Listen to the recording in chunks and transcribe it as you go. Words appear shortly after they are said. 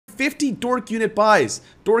50 Dork Unit buys,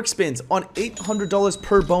 Dork spins on $800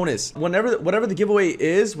 per bonus. Whatever the giveaway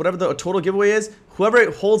is, whatever the total giveaway is,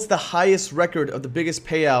 whoever holds the highest record of the biggest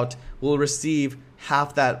payout will receive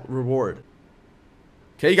half that reward.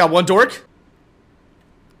 Okay, you got one Dork.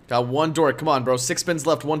 Got one Dork. Come on, bro. 6 spins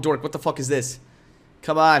left. One Dork. What the fuck is this?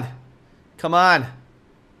 Come on. Come on.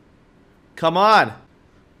 Come on.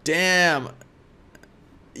 Damn.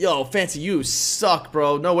 Yo, Fancy, you suck,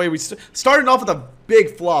 bro. No way. We starting off with a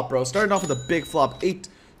big flop, bro. Starting off with a big flop.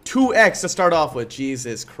 2x to start off with.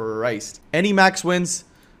 Jesus Christ. Any max wins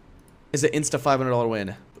is an insta $500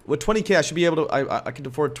 win. With 20k, I should be able to. I can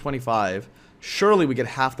afford 25. Surely we get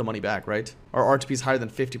half the money back, right? Our RTP is higher than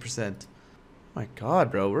 50%. My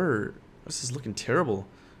God, bro. This is looking terrible.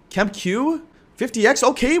 Kemp Q? 50x?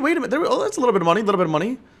 Okay, wait a minute. Oh, that's a little bit of money. A little bit of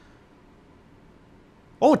money.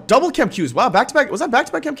 Oh, double Kemp Qs. Wow, back-to-back. Was that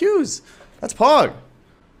back-to-back Kemp Qs? That's Pog.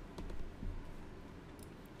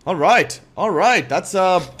 All right. That's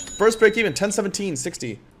first break even. 10-17,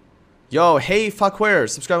 60. Yo, hey, fuckware.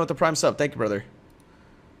 Subscribe with the Prime sub. Thank you, brother.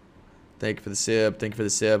 Thank you for the sib. Thank you for the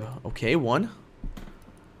sib. Okay, one.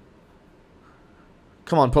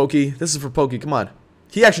 Come on, Pokey. This is for Pokey. Come on.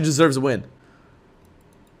 He actually deserves a win.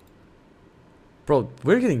 Bro,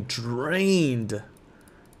 we're getting drained.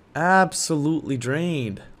 Absolutely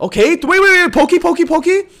drained. Okay, wait. Pokey.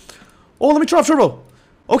 Oh, let me turn off turbo.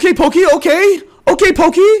 Okay, Pokey. Okay,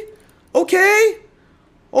 Pokey. Okay,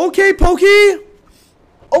 Pokey.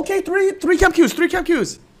 Okay, three Kemp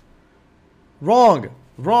Qs. Wrong.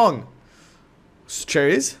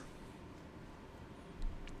 Cherries.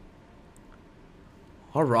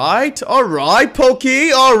 All right,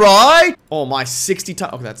 Pokey. All right. Oh, my 60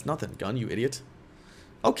 times. Okay, that's nothing. Gun, you idiot.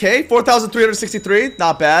 Okay, 4,363.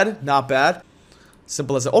 Not bad.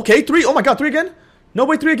 Simple as it. Okay, 3. Oh my God, 3 again? No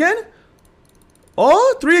way, 3 again?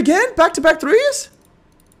 Oh, 3 again? Back-to-back 3s?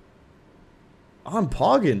 I'm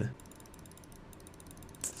pogging.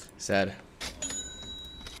 Sad.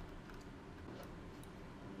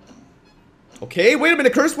 Okay, wait a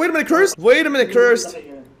minute, cursed.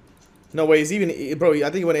 No way, he's even. Bro, I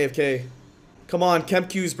think he went AFK. Come on, Kemp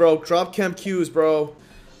Qs, bro. Drop Kemp Qs, bro.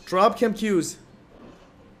 Drop Kemp Qs.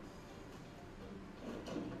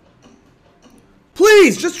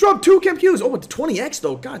 Please, just drop 2 Kemp Qs. Oh, it's 20x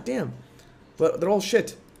though. God damn. But they're all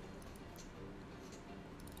shit.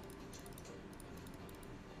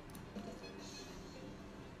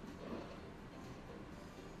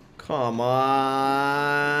 Come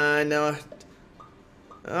on. No.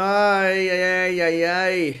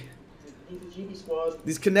 Ay.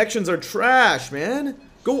 These connections are trash, man.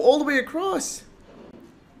 Go all the way across.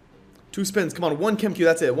 2 spins. Come on, 1 Kemp Q.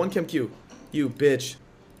 That's it. 1 Kemp Q. You bitch.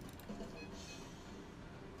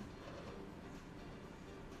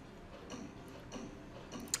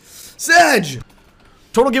 Sedge!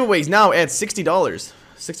 Total giveaways now at $60.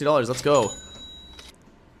 $60, let's go.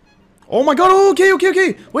 Oh my God, oh, okay.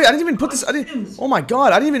 Wait, I didn't even put this, oh my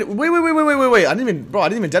God, I didn't even, wait. I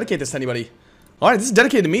didn't even dedicate this to anybody. Alright, this is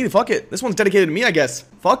dedicated to me, fuck it. This one's dedicated to me, I guess.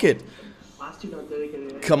 Fuck it. Last 2 not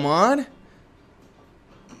dedicated. Come on.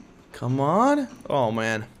 Oh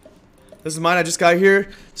man. This is mine, I just got here.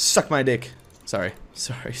 Suck my dick.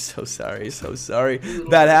 Sorry, so sorry.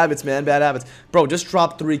 Bad habits, man, bad habits. Bro, just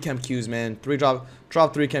drop 3 Kemp Qs, man. Drop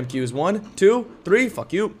 3 Kemp Qs. 1, 2, 3,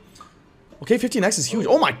 fuck you. Okay, 15x is huge.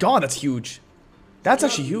 Oh my God, that's huge. That's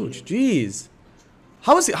actually huge. Jeez.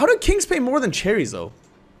 How do kings pay more than cherries, though?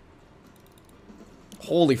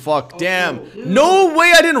 Holy fuck, damn. No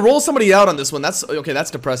way I didn't roll somebody out on this one. That's, okay,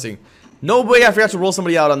 that's depressing. No way I forgot to roll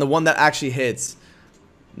somebody out on the one that actually hits.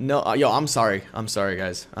 No, yo, I'm sorry. I'm sorry,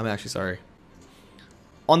 guys. I'm actually sorry.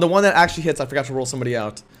 On the one that actually hits, I forgot to roll somebody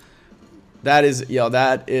out. That is, yo,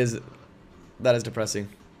 that is depressing.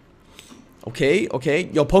 Okay.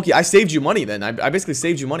 Yo, Pokey, I saved you money then. I basically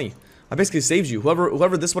saved you money. I basically saved you.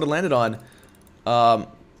 Whoever this would have landed on,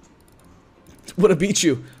 would have beat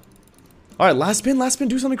you. All right, last spin.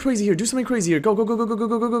 Do something crazy here. Go.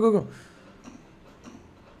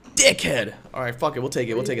 Dickhead. All right, fuck it. We'll take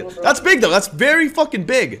it. That's big though. That's very fucking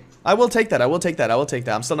big. I will take that. I'm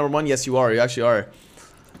still number 1. Yes, you are. You actually are.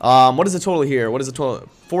 What is the total here? What is the total?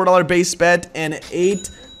 $4 base bet and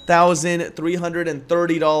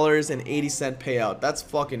 $8,330.80 payout. That's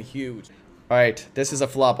fucking huge. All right, this is a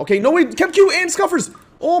flop. Okay, no wait, Kemp Q and Scuffers.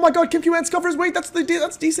 Oh my God, Kemp Q and Scuffers. Wait, that's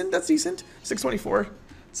decent. 624.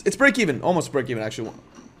 It's break even, almost break even actually.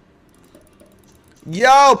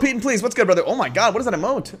 Yo, Pete, please, what's good, brother? Oh my God, what is that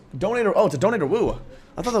emote? Donator. Oh, it's a donator. Woo.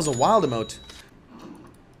 I thought that was a wild emote.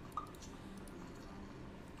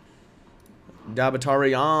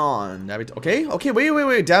 Dabatarian. Okay,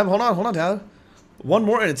 wait. Dab, hold on, Dab. One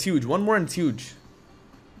more and it's huge.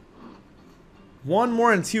 One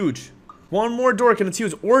more and it's huge. One more dork and it's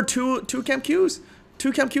huge. Or two Camp Qs.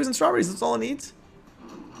 2 Camp Qs and strawberries. That's all it needs.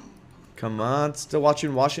 Come on. Still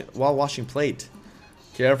washing while washing plate.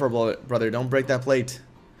 Careful, brother. Don't break that plate.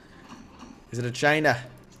 Is it a China?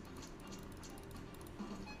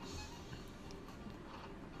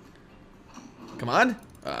 Come on.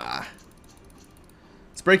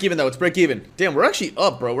 It's break even though. It's break even. Damn, we're actually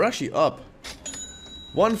up, bro. We're actually up.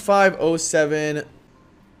 1507.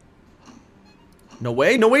 No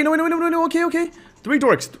way. No way. No way. No way. No way. No. Okay. Okay. 3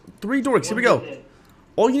 dorks. 3 dorks. Here we go.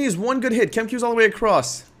 All you need is 1 good hit. Camp Q's all the way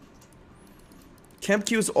across. Camp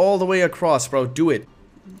Q's all the way across, bro. Do it.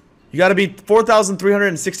 You gotta beat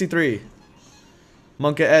 4,363.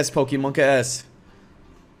 Monka S, Pokey. Monka S.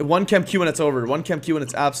 1 Camp Q and it's over. 1 Camp Q and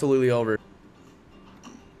it's absolutely over.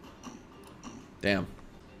 Damn.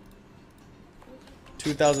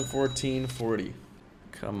 2014 40.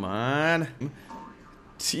 Come on.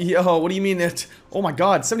 Yo, what do you mean it? Oh my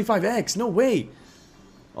god, 75x. No way.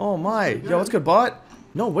 Oh my. Yo, what's good, bot?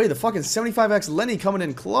 No way, the fucking 75x Lenny coming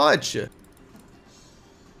in clutch. Take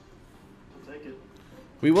it.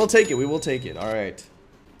 We will take it. We will take it. All right.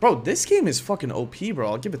 Bro, this game is fucking OP, bro.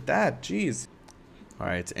 I'll give it that. Jeez. All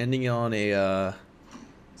right, it's ending on a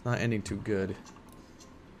it's not ending too good.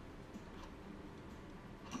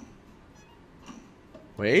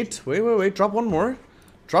 Wait. Drop one more.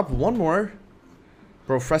 Drop one more.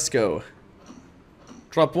 Bro, Fresco.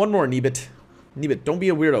 Drop one more, Neebit. Neebit, don't be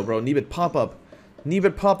a weirdo, bro. Neebit, pop up.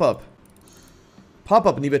 Neebit, pop up. Pop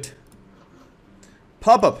up, Neebit.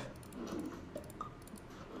 Pop up.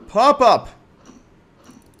 Pop up.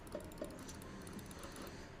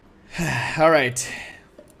 Alright.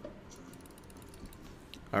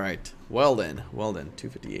 Alright. Well then.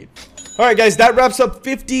 258. Alright guys, that wraps up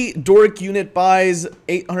 50 Dork Unit buys,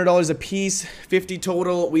 $800 a piece, 50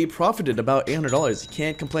 total. We profited about $800. You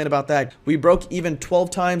can't complain about that. We broke even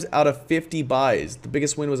 12 times out of 50 buys. The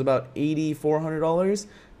biggest win was about $8,400.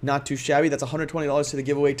 Not too shabby. That's $120 to the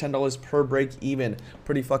giveaway, $10 per break even.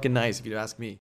 Pretty fucking nice if you ask me.